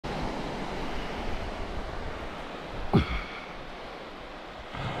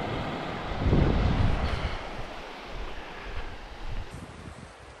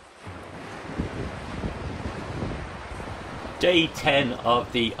day 10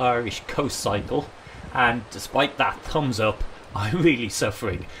 of the Irish coast cycle, and despite that thumbs up, I'm really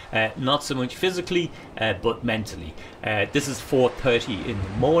suffering, not so much physically but mentally. This is 4:30 in the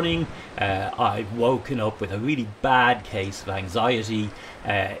morning. I've woken up with a really bad case of anxiety.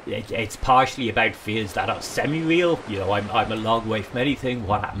 It's partially about fears that are semi-real. You know, I'm a long way from anything.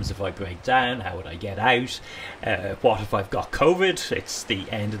 What happens if I break down? How would I get out? What if I've got COVID? It's the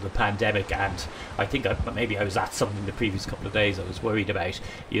end of the pandemic, and I think maybe I was at something the previous couple of days. I was worried about,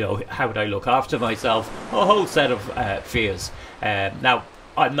 you know, how would I look after myself? A whole set of fears. Now,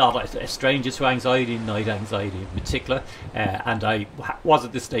 I'm not a stranger to anxiety, night anxiety in particular, and I was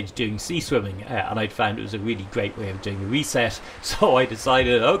at this stage doing sea swimming, and I'd found it was a really great way of doing a reset. So I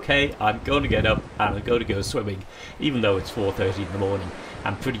decided, okay, I'm going to get up and I'm going to go swimming, even though it's 4:30 in the morning.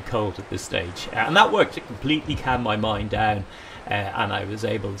 I'm pretty cold at this stage, and that worked to completely calm my mind down, and I was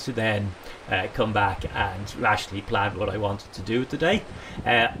able to then come back and rationally plan what I wanted to do with the day.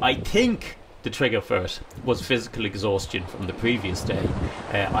 I think the trigger for it was physical exhaustion from the previous day.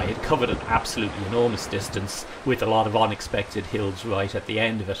 I had covered an absolutely enormous distance with a lot of unexpected hills right at the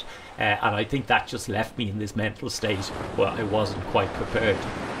end of it, and I think that just left me in this mental state where I wasn't quite prepared.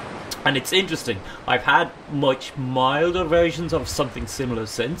 And it's interesting, I've had much milder versions of something similar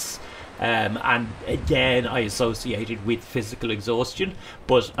since, and again I associated with physical exhaustion,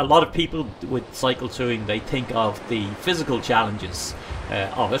 but a lot of people with cycle touring, they think of the physical challenges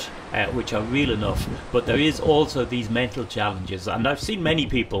of it, which are real enough, but there is also these mental challenges, and I've seen many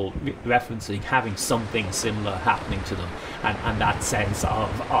people referencing having something similar happening to them, and that sense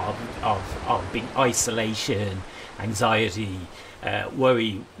of being isolation, anxiety,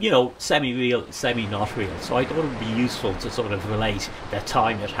 worry, you know, semi-real, semi-not real. So I thought it would be useful to sort of relate the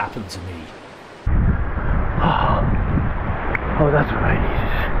time it happened to me. Oh, that's what I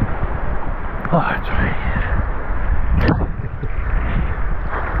needed. Oh, that's what I needed.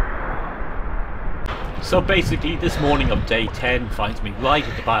 So basically, this morning of day 10 finds me right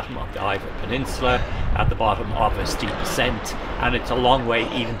at the bottom of the Ivory Peninsula, at the bottom of a steep descent, and it's a long way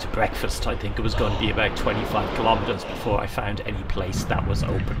even to breakfast. I think it was going to be about 25 kilometers before I found any place that was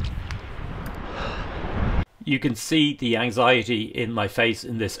open. You can see the anxiety in my face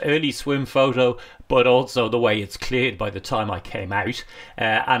in this early swim photo, but also the way it's cleared by the time I came out.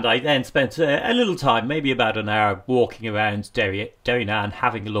 And I then spent a little time, maybe about an hour, walking around Derrynane,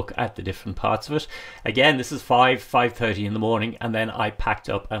 having a look at the different parts of it. Again, this is 5:30 in the morning, and then I packed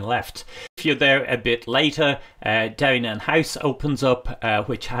up and left. If you're there a bit later, Derrynane House opens up,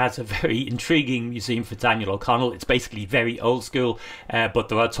 which has a very intriguing museum for Daniel O'Connell. It's basically very old school, but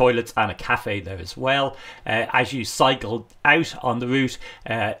there are toilets and a cafe there as well. As you cycle out on the route,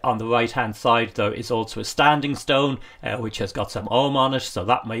 on the right hand side there is also a standing stone which has got some ogham on it, so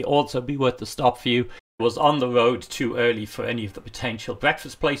that may also be worth the stop for you. It was on the road too early for any of the potential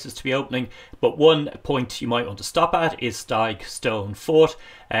breakfast places to be opening, but one point you might want to stop at is Staig Stone Fort.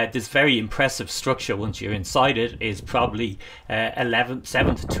 This very impressive structure, once you're inside it, is probably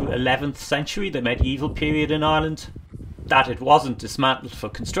 7th to 11th century, the medieval period in Ireland. That it wasn't dismantled for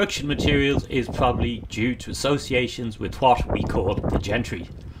construction materials is probably due to associations with what we call the gentry.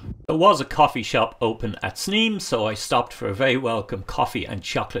 There was a coffee shop open at Sneem, so I stopped for a very welcome coffee and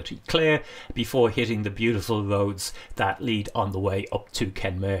chocolate eclair before hitting the beautiful roads that lead on the way up to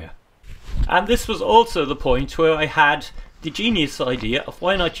Kenmare. And this was also the point where I had the genius idea of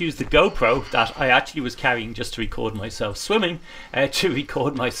why not use the GoPro that I actually was carrying just to record myself swimming, to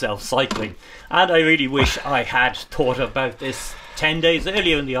record myself cycling. And I really wish I had thought about this 10 days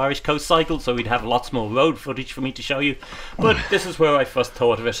earlier in the Irish coast cycle, so we'd have lots more road footage for me to show you. But this is where I first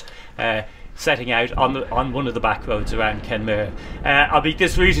thought of it, setting out on one of the back roads around Kenmare.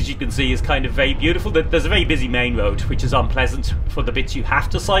 This route, as you can see, is kind of very beautiful. There's a very busy main road, which is unpleasant for the bits you have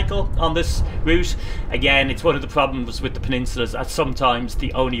to cycle on this route. Again, it's one of the problems with the peninsulas, that sometimes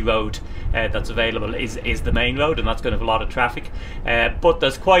the only road that's available is the main road, and that's going to have a lot of traffic. But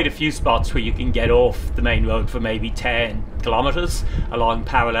there's quite a few spots where you can get off the main road for maybe 10 kilometers along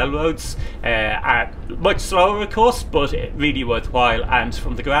parallel roads. Much slower, of course, but really worthwhile. And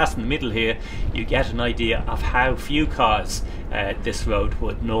from the grass in the middle here, you get an idea of how few cars this road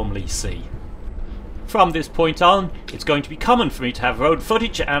would normally see. From this point on, it's going to be common for me to have road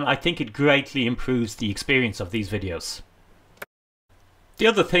footage, and I think it greatly improves the experience of these videos. The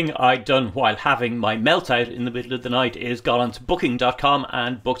other thing I'd done while having my meltdown in the middle of the night is gone onto booking.com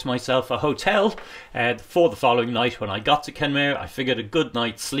and booked myself a hotel for the following night. When I got to Kenmare, I figured a good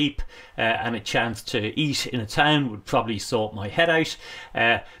night's sleep and a chance to eat in a town would probably sort my head out.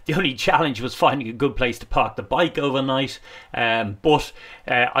 The only challenge was finding a good place to park the bike overnight, but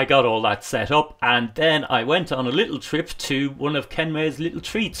I got all that set up, and then I went on a little trip to one of Kenmare's little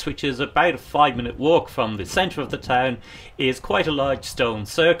treats, which is about a 5-minute walk from the centre of the town. Is quite a large stone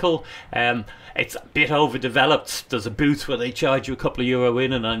circle. It's a bit overdeveloped. There's a booth where they charge you a couple of euro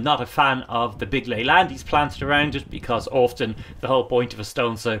in, and I'm not a fan of the big leylandis planted around it, because often the whole point of a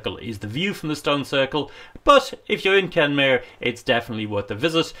stone circle is the view from the stone circle. But if you're in Kenmare, it's definitely worth a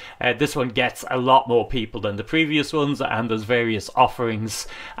visit. This one gets a lot more people than the previous ones, and there's various offerings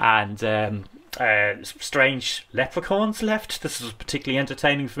and strange leprechauns left. This was particularly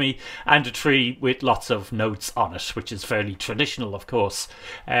entertaining for me, and a tree with lots of notes on it, which is fairly traditional, of course.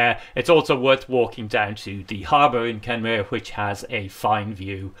 It's also worth walking down to the harbour in Kenmare, which has a fine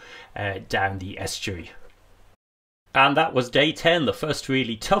view down the estuary. And that was day 10, the first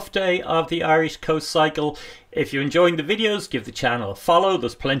really tough day of the Irish Coast Cycle. If you're enjoying the videos, give the channel a follow.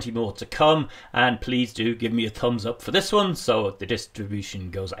 There's plenty more to come, and please do give me a thumbs up for this one so the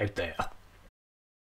distribution goes out there.